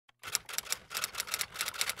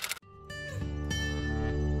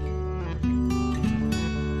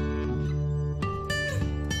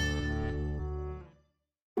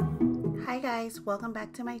guys, welcome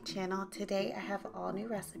back to my channel. Today I have an all new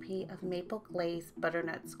recipe of maple glazed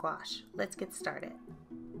butternut squash. Let's get started.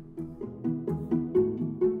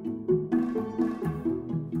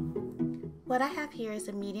 What I have here is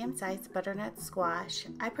a medium-sized butternut squash.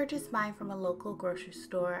 I purchased mine from a local grocery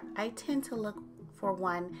store. I tend to look for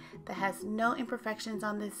one that has no imperfections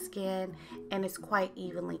on the skin and is quite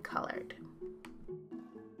evenly colored.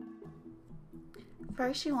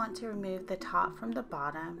 First, you want to remove the top from the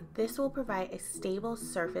bottom. This will provide a stable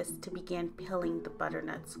surface to begin peeling the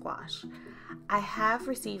butternut squash. I have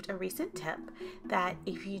received a recent tip that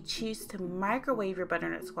if you choose to microwave your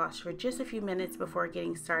butternut squash for just a few minutes before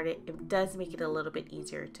getting started, it does make it a little bit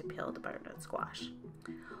easier to peel the butternut squash.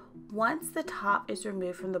 Once the top is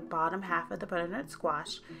removed from the bottom half of the butternut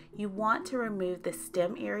squash, you want to remove the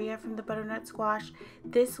stem area from the butternut squash.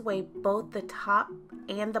 This way, both the top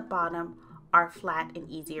and the bottom are flat and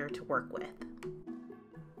easier to work with.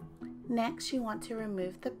 Next, you want to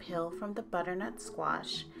remove the peel from the butternut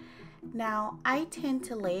squash. Now, I tend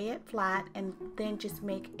to lay it flat and then just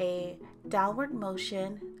make a downward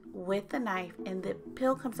motion with the knife, and the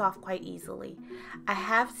peel comes off quite easily. I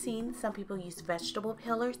have seen some people use vegetable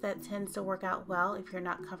peelers. That tends to work out well if you're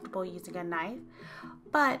not comfortable using a knife.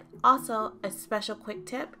 But also, a special quick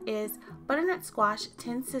tip is butternut squash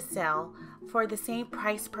tends to sell for the same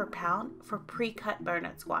price per pound for pre-cut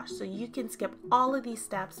butternut squash. So you can skip all of these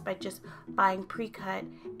steps by just buying pre-cut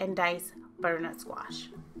and diced butternut squash.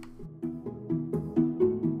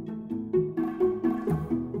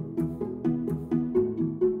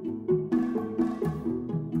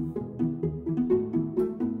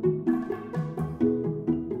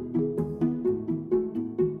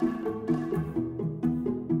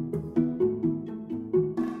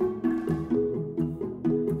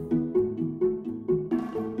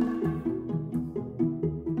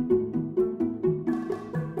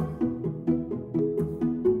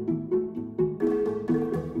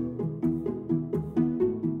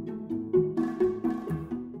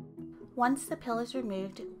 Once the peel is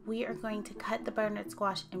removed, we are going to cut the butternut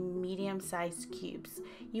squash in medium-sized cubes.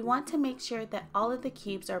 You want to make sure that all of the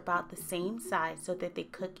cubes are about the same size so that they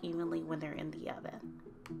cook evenly when they're in the oven.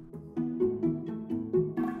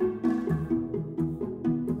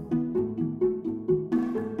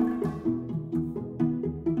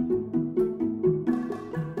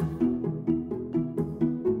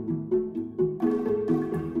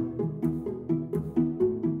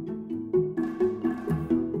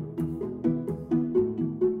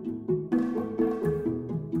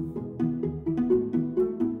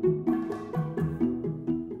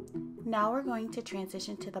 Now we're going to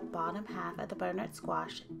transition to the bottom half of the butternut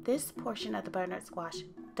squash. This portion of the butternut squash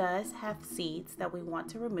does have seeds that we want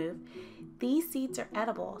to remove. These seeds are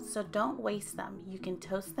edible, so don't waste them. You can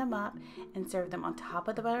toast them up and serve them on top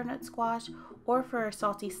of the butternut squash or for a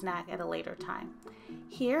salty snack at a later time.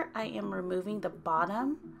 Here I am removing the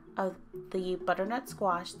bottom of the butternut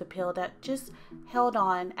squash, the peel that just held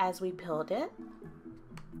on as we peeled it.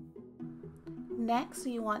 Next,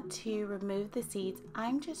 you want to remove the seeds.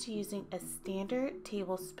 I'm just using a standard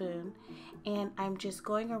tablespoon and I'm just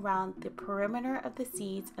going around the perimeter of the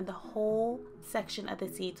seeds, and the whole section of the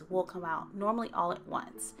seeds will come out, normally all at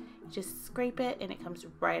once. You just scrape it and it comes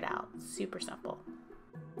right out. Super simple.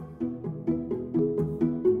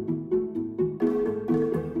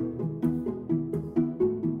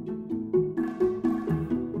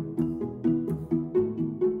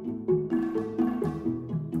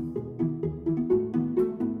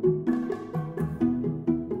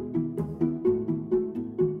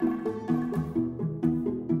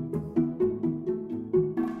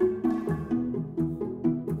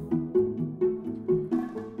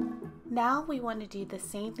 Now we want to do the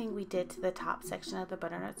same thing we did to the top section of the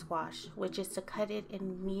butternut squash, which is to cut it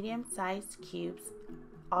in medium-sized cubes.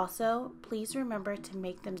 Also, please remember to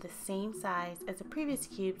make them the same size as the previous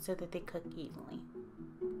cube so that they cook evenly.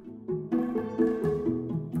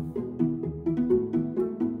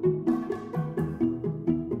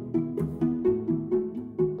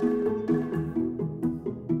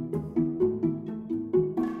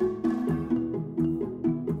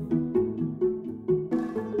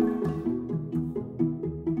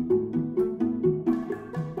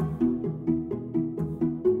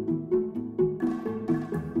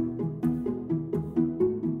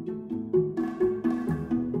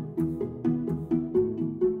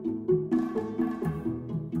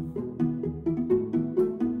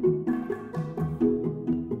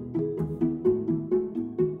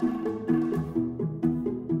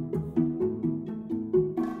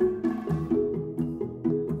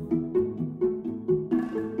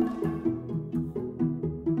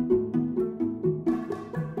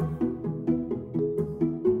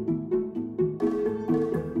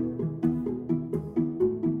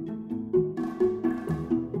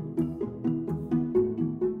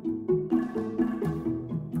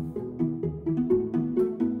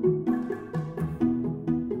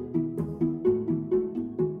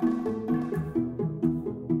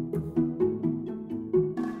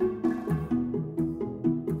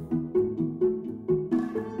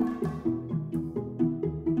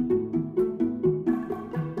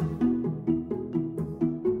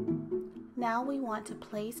 want to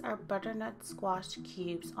place our butternut squash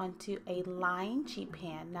cubes onto a lined sheet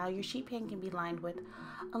pan. Now your sheet pan can be lined with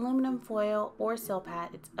aluminum foil or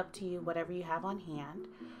silpat. It's up to you, whatever you have on hand.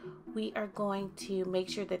 We are going to make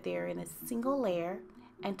sure that they're in a single layer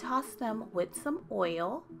and toss them with some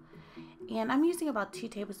oil. And I'm using about 2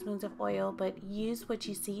 tablespoons of oil, but use what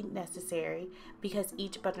you see necessary because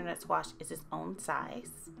each butternut squash is its own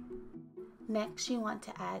size. Next, you want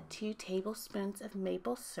to add 2 tablespoons of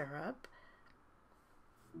maple syrup.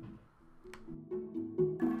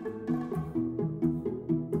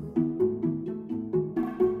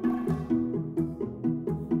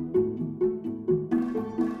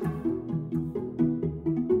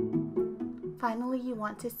 Finally, you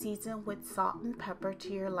want to season with salt and pepper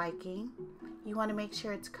to your liking. You want to make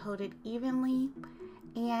sure it's coated evenly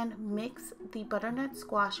and mix the butternut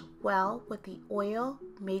squash well with the oil,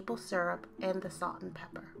 maple syrup, and the salt and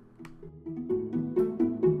pepper.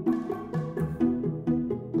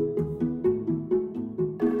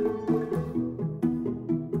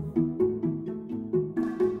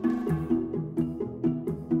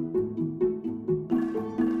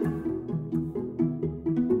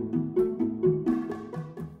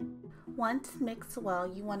 Once mixed well,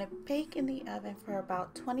 you want to bake in the oven for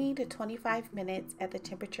about 20 to 25 minutes at the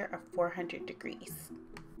temperature of 400 degrees.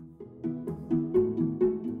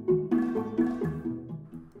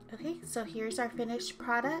 Okay, so here's our finished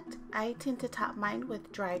product. I tend to top mine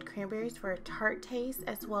with dried cranberries for a tart taste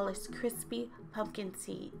as well as crispy pumpkin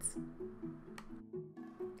seeds.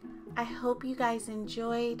 I hope you guys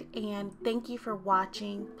enjoyed and thank you for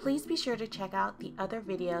watching. Please be sure to check out the other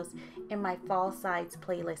videos in my fall sides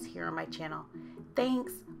playlist here on my channel.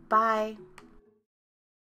 Thanks, bye.